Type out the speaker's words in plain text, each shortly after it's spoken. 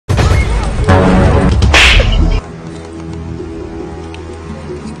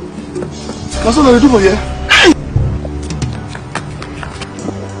That's what I do for you.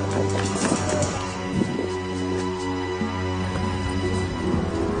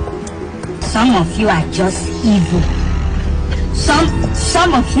 Some of you are just evil.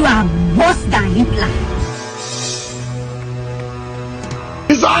 Some of you are worse than Hitler.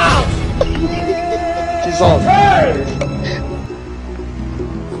 Jesus! Jesus!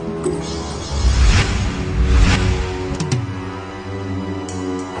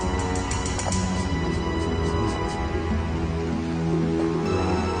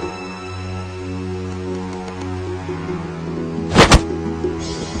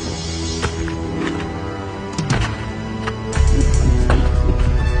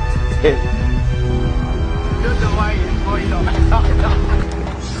 Hey!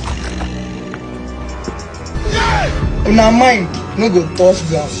 Una mind no go touch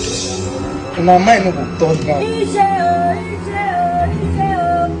ground. Una mind no go touch ground.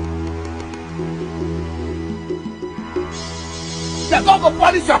 They're going to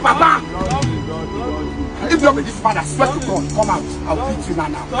punish your papa. If you're with this father, swear to God, come out. I'll beat you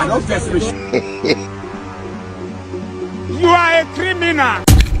now. I don't guess it. You are a criminal.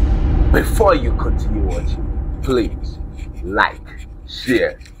 Before you continue watching, please like,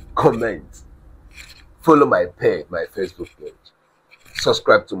 share, comment, follow my page, my Facebook page,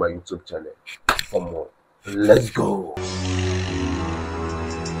 subscribe to my YouTube channel for more. Let's go.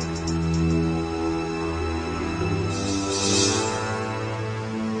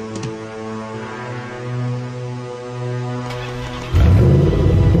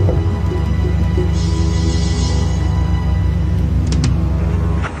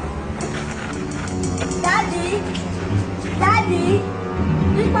 Daddy,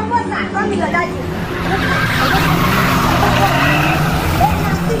 this papa sir, come here, Daddy.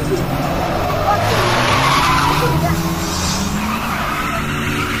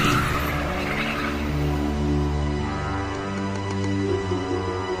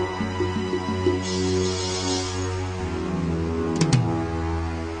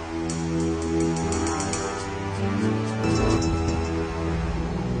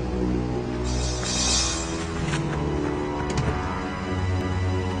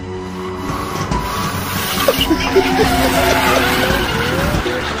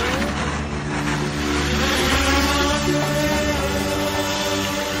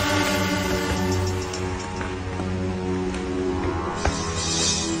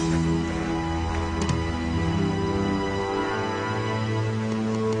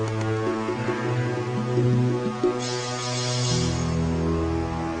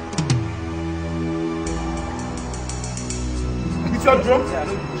 It's your drone?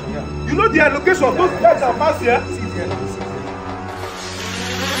 You know the location of those guys are fast here?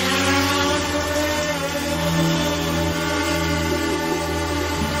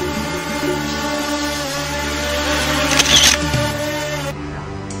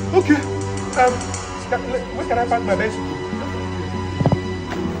 Okay. Where can I find my bicycle?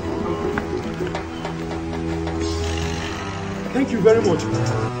 Thank you very much.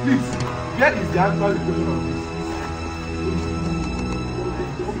 Please, where is the actual location of this?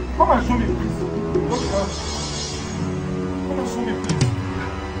 Come and show me, please. Come and show me, please.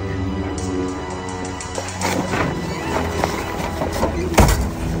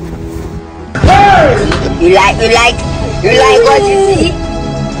 Hey! You like what you see?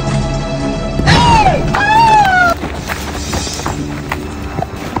 Hey!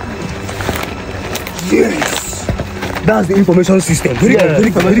 Yes! That's the information system. Very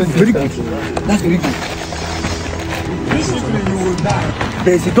good. That's very good. This is when you will die.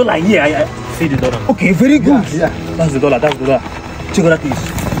 There's a dollar here. I see the dollar. Okay, very good. Yeah. That's the dollar. Check what that is.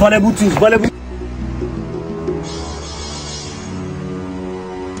 Valuable things.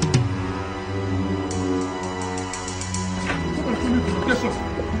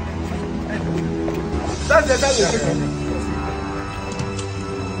 That's it.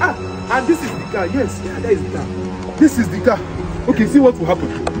 And this is the car. Yes, that is the car. This is the car. Okay, see what will happen.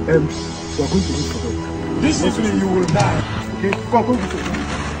 We are going to look for them. This is when you will die. Okay, come this way.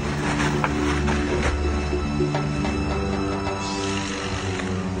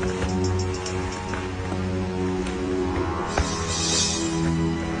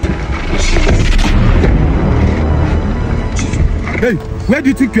 Hey, where do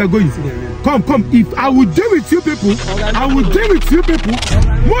you think you are going? Come. If I will deal with you people,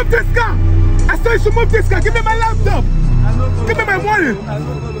 Move this car. I said you should move this car. Give me my laptop. Give me my money.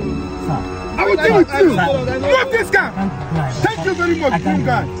 I will deal with you. Move this car. Thank you very much, young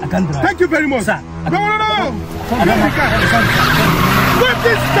guy. Thank you very much. No. Move this car. Move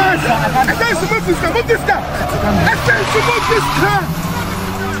this car. I said you should move this car. I said you should move this car.